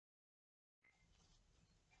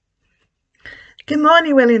Good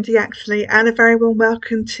morning, William to Yaxley, and a very warm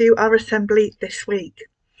welcome to our assembly this week.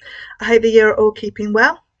 I hope that you're all keeping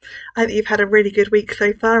well. I hope that you've had a really good week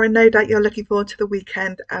so far, and no doubt you're looking forward to the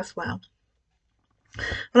weekend as well.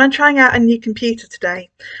 Well, I'm trying out a new computer today.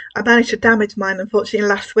 I managed to damage mine, unfortunately,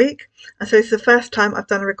 last week, and so it's the first time I've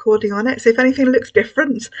done a recording on it. So if anything looks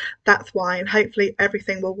different, that's why, and hopefully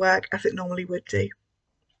everything will work as it normally would do.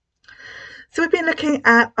 So we've been looking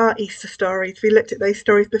at our Easter stories. We looked at those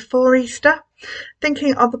stories before Easter,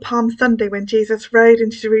 thinking of the Palm Sunday when Jesus rode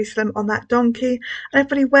into Jerusalem on that donkey and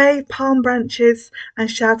everybody waved palm branches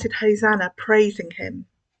and shouted Hosanna, praising him.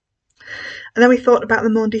 And then we thought about the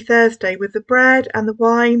Maundy Thursday with the bread and the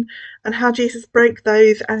wine and how Jesus broke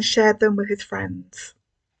those and shared them with his friends.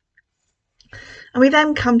 And we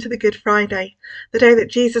then come to the Good Friday, the day that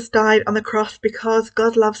Jesus died on the cross because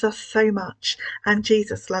God loves us so much and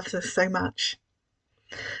Jesus loves us so much.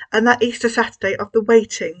 And that Easter Saturday of the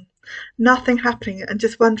waiting, nothing happening and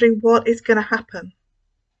just wondering what is going to happen.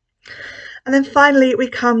 And then finally we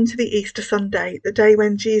come to the Easter Sunday, the day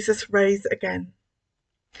when Jesus rose again.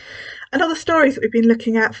 And all the stories that we've been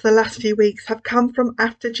looking at for the last few weeks have come from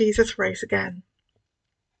after Jesus rose again.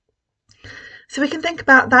 So we can think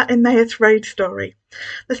about that Emmaus Road story,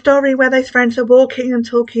 the story where those friends are walking and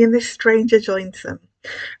talking and this stranger joins them.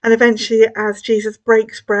 And eventually, as Jesus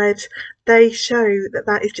breaks bread, they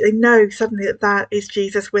know suddenly that is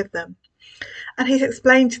Jesus with them. And he's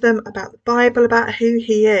explained to them about the Bible, about who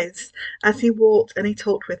he is, as he walked and he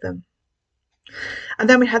talked with them. And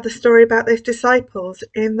then we had the story about those disciples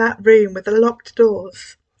in that room with the locked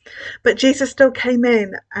doors. But Jesus still came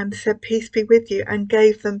in and said, "Peace be with you," and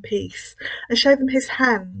gave them peace, and showed them his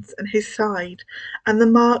hands and his side, and the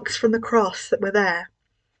marks from the cross that were there.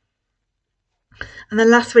 And then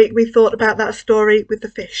last week we thought about that story with the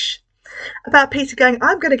fish, about Peter going,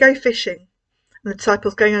 "I'm going to go fishing," and the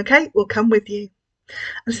disciples going, "Okay, we'll come with you."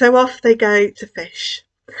 And so off they go to fish.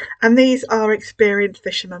 And these are experienced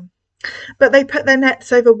fishermen. But they put their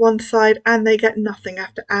nets over one side and they get nothing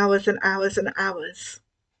after hours and hours and hours.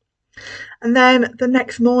 And then the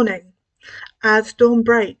next morning, as dawn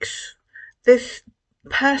breaks, this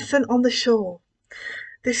person on the shore,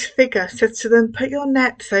 this figure says to them, "Put your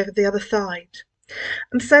nets over the other side."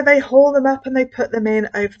 And so they haul them up and they put them in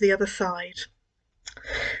over the other side.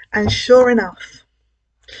 And sure enough,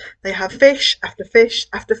 they have fish after fish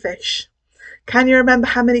after fish. Can you remember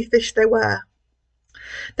how many fish there were?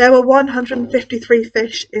 There were 153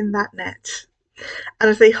 fish in that net. And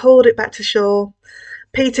as they hauled it back to shore,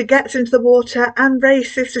 Peter gets into the water and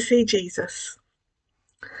races to see Jesus.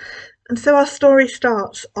 And so our story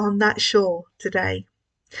starts on that shore today.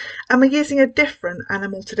 And we're using a different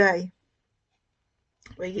animal today.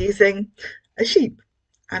 We're using a sheep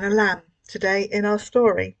and a lamb today in our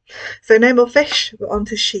story. So no more fish, we're on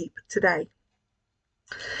to sheep today.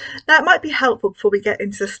 Now it might be helpful before we get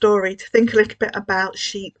into the story to think a little bit about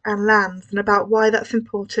sheep and lambs and about why that's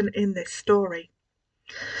important in this story.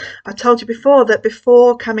 I told you before that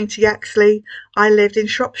before coming to Yaxley, I lived in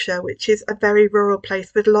Shropshire, which is a very rural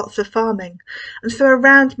place with lots of farming. And so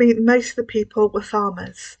around me, most of the people were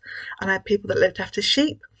farmers. And I had people that looked after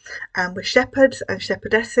sheep and were shepherds and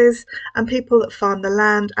shepherdesses and people that farm the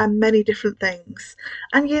land and many different things.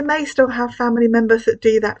 And you may still have family members that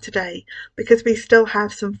do that today because we still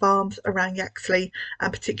have some farms around Yaxley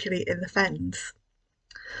and particularly in the Fens.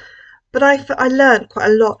 But I learned quite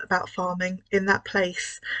a lot about farming in that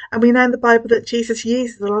place. And we know in the Bible that Jesus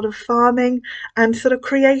uses a lot of farming and sort of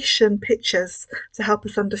creation pictures to help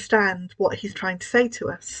us understand what he's trying to say to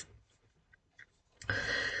us.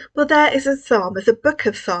 Well, there is a psalm, there's a book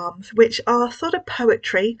of psalms, which are sort of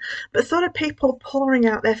poetry, but sort of people pouring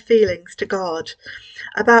out their feelings to God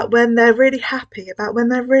about when they're really happy, about when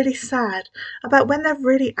they're really sad, about when they're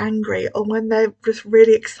really angry, or when they're just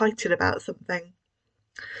really excited about something.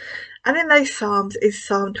 And in those psalms is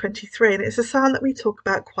Psalm 23, and it's a psalm that we talk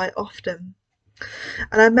about quite often.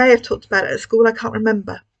 And I may have talked about it at school, I can't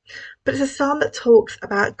remember. But it's a psalm that talks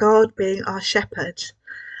about God being our shepherd.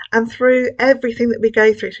 And through everything that we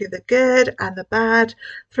go through the good and the bad,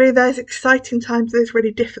 through those exciting times, those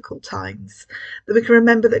really difficult times, that we can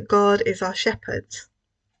remember that God is our shepherd.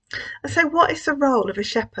 And so what is the role of a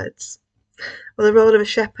shepherd? Well, the role of a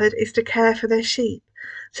shepherd is to care for their sheep,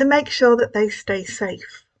 to make sure that they stay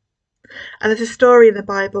safe. And there's a story in the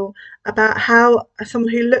Bible about how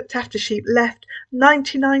someone who looked after sheep left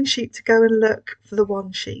 99 sheep to go and look for the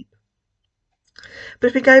one sheep. But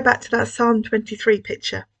if we go back to that Psalm 23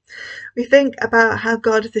 picture, we think about how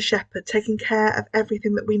God is the shepherd, taking care of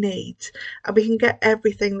everything that we need, and we can get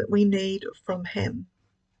everything that we need from him.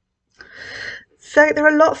 So there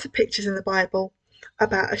are lots of pictures in the Bible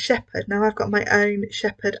about a shepherd. Now I've got my own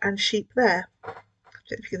shepherd and sheep there. I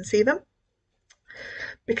don't know if you can see them.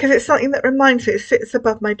 Because it's something that reminds me, it sits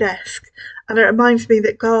above my desk, and it reminds me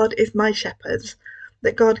that God is my shepherd,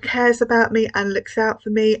 that God cares about me and looks out for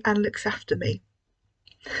me and looks after me.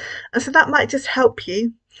 And so that might just help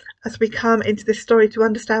you as we come into this story to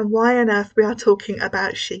understand why on earth we are talking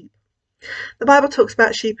about sheep. The Bible talks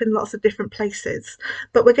about sheep in lots of different places,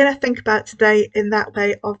 but we're going to think about today in that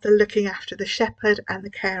way of the looking after, the shepherd and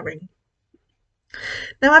the caring.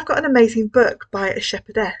 Now I've got an amazing book by a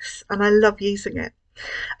shepherdess and I love using it.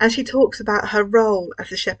 And she talks about her role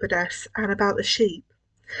as a shepherdess and about the sheep.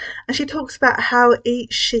 And she talks about how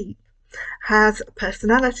each sheep has a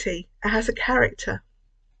personality, it has a character.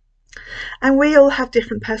 And we all have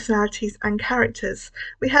different personalities and characters.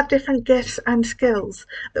 We have different gifts and skills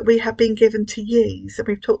that we have been given to use, and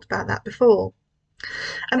we've talked about that before.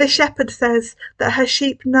 And the shepherd says that her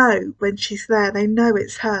sheep know when she's there, they know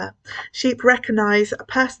it's her. Sheep recognise a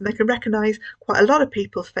person, they can recognise quite a lot of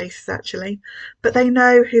people's faces actually, but they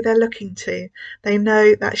know who they're looking to. They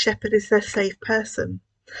know that shepherd is their safe person.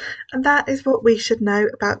 And that is what we should know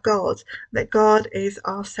about God, that God is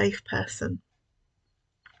our safe person.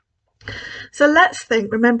 So let's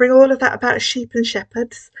think, remembering all of that about sheep and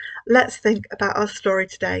shepherds, let's think about our story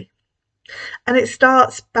today. And it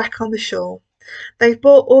starts back on the shore. They've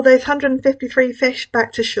brought all those 153 fish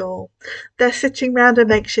back to shore. They're sitting round a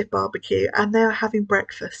makeshift barbecue and they are having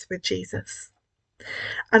breakfast with Jesus.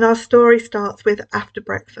 And our story starts with after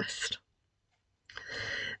breakfast.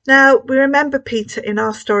 Now, we remember Peter in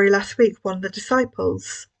our story last week, one of the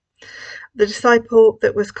disciples. The disciple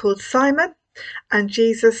that was called Simon, and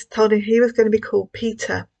Jesus told him he was going to be called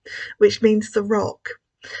Peter, which means the rock.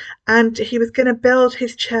 And he was going to build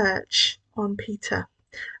his church on Peter.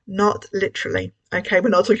 Not literally. Okay, we're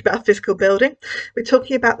not talking about a physical building. We're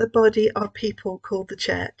talking about the body of people called the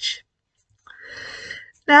church.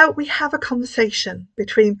 Now we have a conversation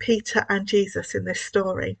between Peter and Jesus in this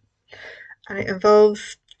story. And it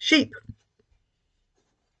involves sheep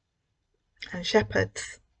and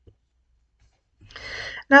shepherds.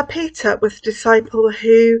 Now Peter was a disciple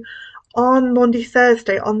who on Maundy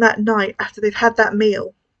Thursday, on that night after they'd had that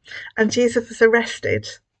meal, and Jesus was arrested,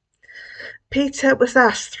 Peter was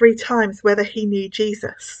asked 3 times whether he knew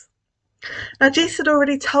Jesus. Now Jesus had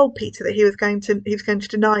already told Peter that he was going to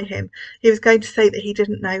deny him. He was going to say that he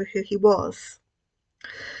didn't know who he was.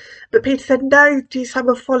 But Peter said, "No, Jesus, I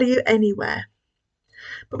will follow you anywhere."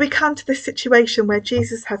 But we come to this situation where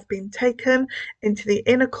Jesus has been taken into the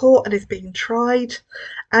inner court and is being tried,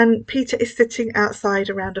 and Peter is sitting outside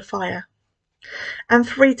around a fire. And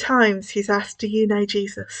 3 times he's asked, "Do you know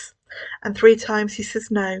Jesus?" And 3 times he says,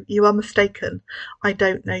 "No, you are mistaken. I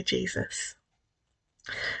don't know Jesus."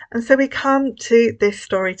 And so we come to this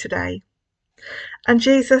story today. And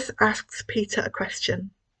Jesus asks Peter a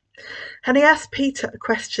question. And he asks Peter a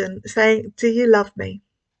question saying, "Do you love me?"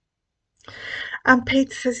 And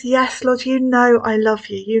Peter says, "Yes, Lord, you know I love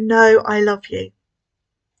you. You know I love you."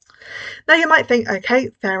 Now you might think, okay,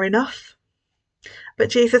 fair enough. But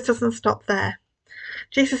Jesus doesn't stop there.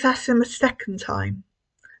 Jesus asks him a second time,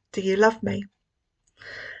 "Do you love me?"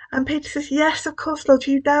 And Peter says, "Yes, of course, Lord,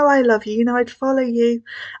 you know I love you. You know I'd follow you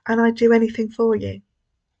and I'd do anything for you."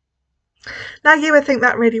 Now you would think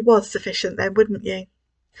that really was sufficient then, wouldn't you?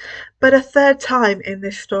 But a 3rd time in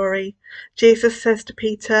this story, Jesus says to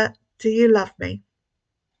Peter, "Do you love me?"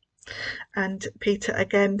 And Peter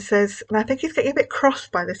again says, and I think he's getting a bit cross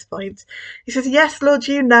by this point, he says, "Yes, Lord,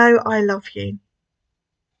 you know I love you."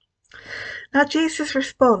 Now Jesus'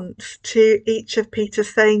 response to each of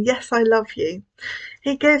Peter's saying, "Yes, I love you,"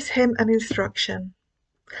 he gives him an instruction.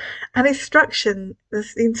 And the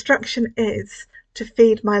instruction is to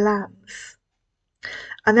feed my lambs.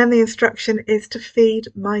 And then the instruction is to feed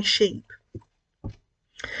my sheep.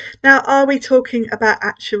 Now, are we talking about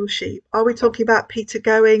actual sheep? Are we talking about Peter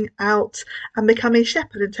going out and becoming a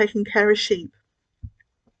shepherd and taking care of sheep?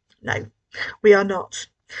 No, we are not.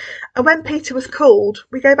 And when Peter was called,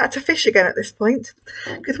 we go back to fish again at this point,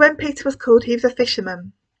 because when Peter was called, he was a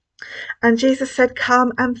fisherman. And Jesus said,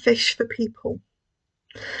 "Come and fish for people."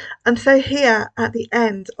 And so here at the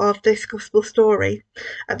end of this gospel story,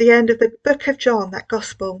 at the end of the book of John, that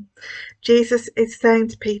gospel, Jesus is saying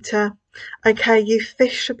to Peter, "Okay, you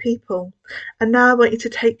fish for people, and now I want you to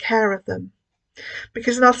take care of them."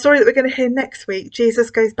 Because in our story that we're going to hear next week, Jesus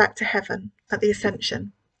goes back to heaven at the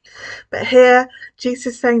ascension. But here,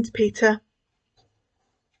 Jesus is saying to Peter,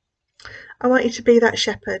 "I want you to be that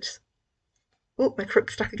shepherd." Oh, my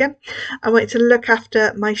crook's stuck again. "I want you to look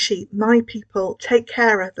after my sheep, my people, take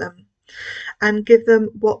care of them, and give them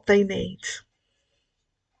what they need."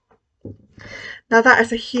 Now that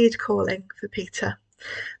is a huge calling for Peter.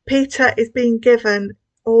 Peter is being given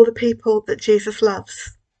all the people that Jesus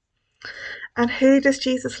loves. And who does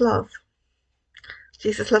Jesus love?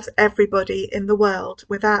 Jesus loves everybody in the world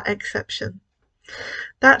without exception.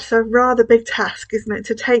 That's a rather big task, isn't it,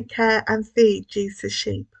 to take care and feed Jesus'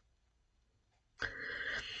 sheep.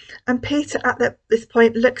 And Peter at this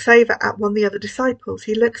point looks over at one of the other disciples.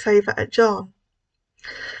 He looks over at John.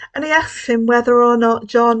 And he asks him whether or not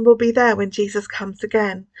John will be there when Jesus comes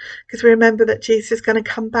again, because we remember that Jesus is going to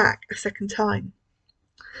come back a second time.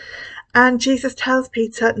 And Jesus tells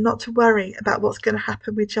Peter not to worry about what's going to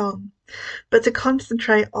happen with John, but to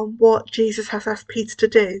concentrate on what Jesus has asked Peter to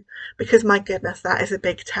do, because my goodness, that is a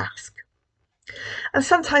big task. And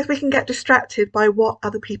sometimes we can get distracted by what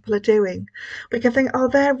other people are doing. We can think, oh,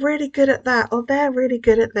 they're really good at that, or they're really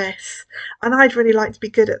good at this, and I'd really like to be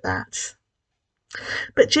good at that.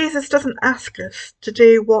 But Jesus doesn't ask us to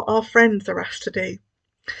do what our friends are asked to do.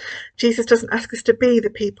 Jesus doesn't ask us to be the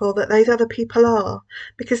people that those other people are,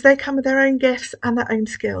 because they come with their own gifts and their own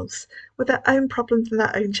skills, with their own problems and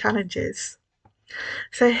their own challenges.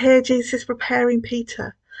 So here Jesus is preparing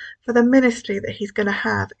Peter for the ministry that he's going to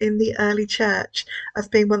have in the early church as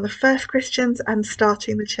being one of the first Christians and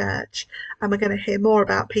starting the church. And we're going to hear more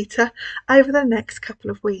about Peter over the next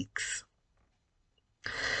couple of weeks.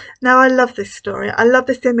 Now, I love this story. I love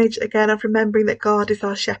this image again of remembering that God is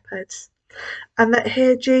our shepherd, and that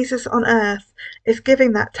here Jesus on earth is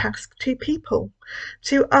giving that task to people,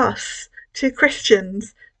 to us, to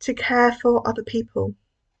Christians, to care for other people.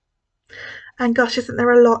 And gosh, isn't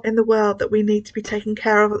there a lot in the world that we need to be taking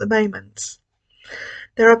care of at the moment?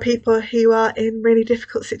 There are people who are in really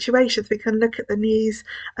difficult situations. We can look at the news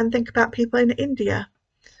and think about people in India,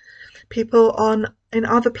 people in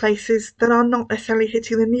other places that are not necessarily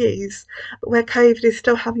hitting the news, but where COVID is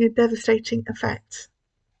still having a devastating effect.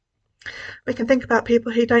 We can think about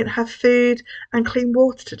people who don't have food and clean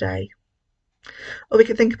water today. Or we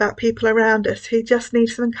can think about people around us who just need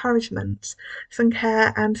some encouragement, some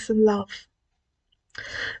care and some love.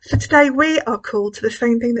 So today we are called to the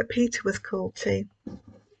same thing that Peter was called to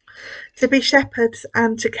be shepherds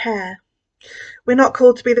and to care. We're not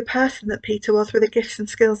called to be the person that Peter was with the gifts and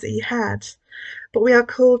skills that he had, but we are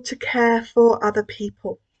called to care for other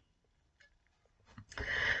people.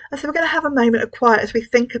 And so we're going to have a moment of quiet as we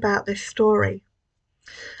think about this story.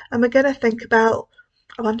 And we're going to think about,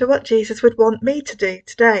 I wonder what Jesus would want me to do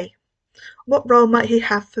today. What role might he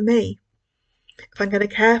have for me? If I'm going to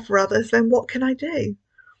care for others, then what can I do?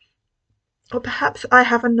 Or perhaps I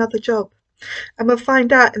have another job. And we'll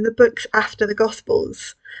find out in the books after the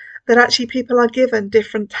Gospels that actually people are given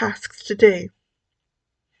different tasks to do.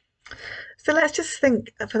 So let's just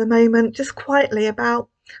think for the moment, just quietly, about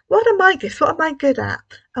what are my gifts, what am I good at,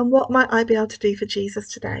 and what might I be able to do for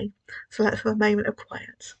Jesus today? So let's have a moment of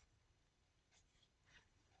quiet.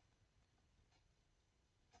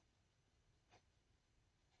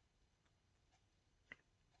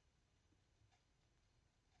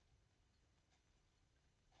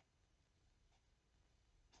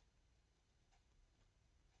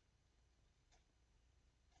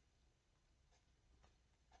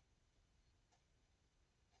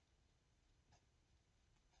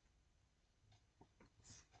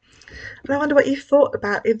 And I wonder what you thought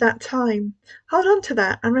about in that time. Hold on to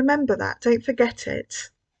that and remember that. Don't forget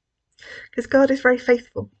it. Because God is very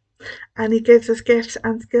faithful, and he gives us gifts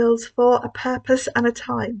and skills for a purpose and a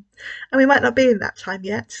time. And we might not be in that time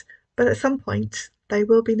yet, but at some point they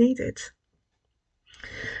will be needed.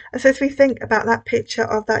 And so as we think about that picture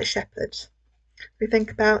of that shepherd, we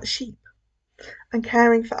think about sheep and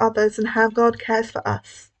caring for others and how God cares for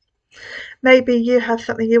us. Maybe you have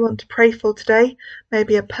something you want to pray for today,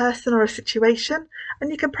 maybe a person or a situation, and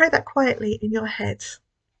you can pray that quietly in your head.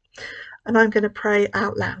 And I'm going to pray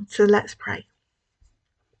out loud, so let's pray.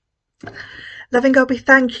 Loving God, we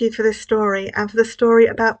thank you for this story and for the story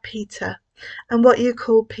about Peter and what you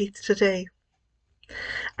called Peter to do.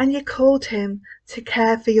 And you called him to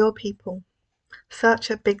care for your people. Such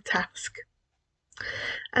a big task.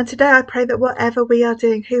 And today I pray that whatever we are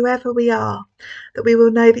doing, whoever we are, that we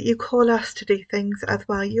will know that you call us to do things as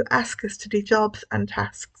well. You ask us to do jobs and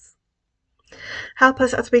tasks. Help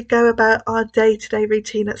us as we go about our day-to-day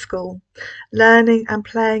routine at school, learning and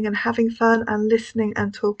playing and having fun and listening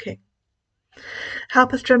and talking.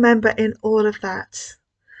 Help us to remember in all of that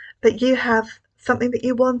you have something that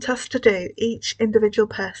you want us to do, each individual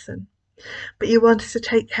person, but you want us to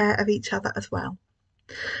take care of each other as well.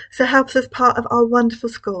 So help us as part of our wonderful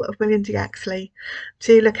school of William de Yaxley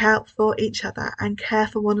to look out for each other and care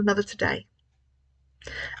for one another today.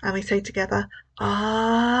 And we say together,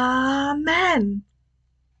 Amen.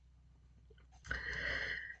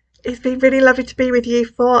 It's been really lovely to be with you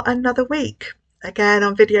for another week. Again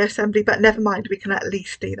on video assembly, but never mind, we can at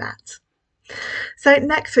least do that. So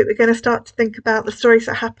next week we're going to start to think about the stories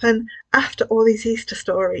that happen after all these Easter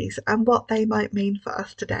stories and what they might mean for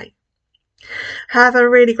us today. Have a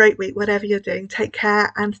really great week, whatever you're doing. Take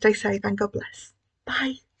care and stay safe, and God bless.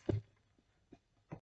 Bye.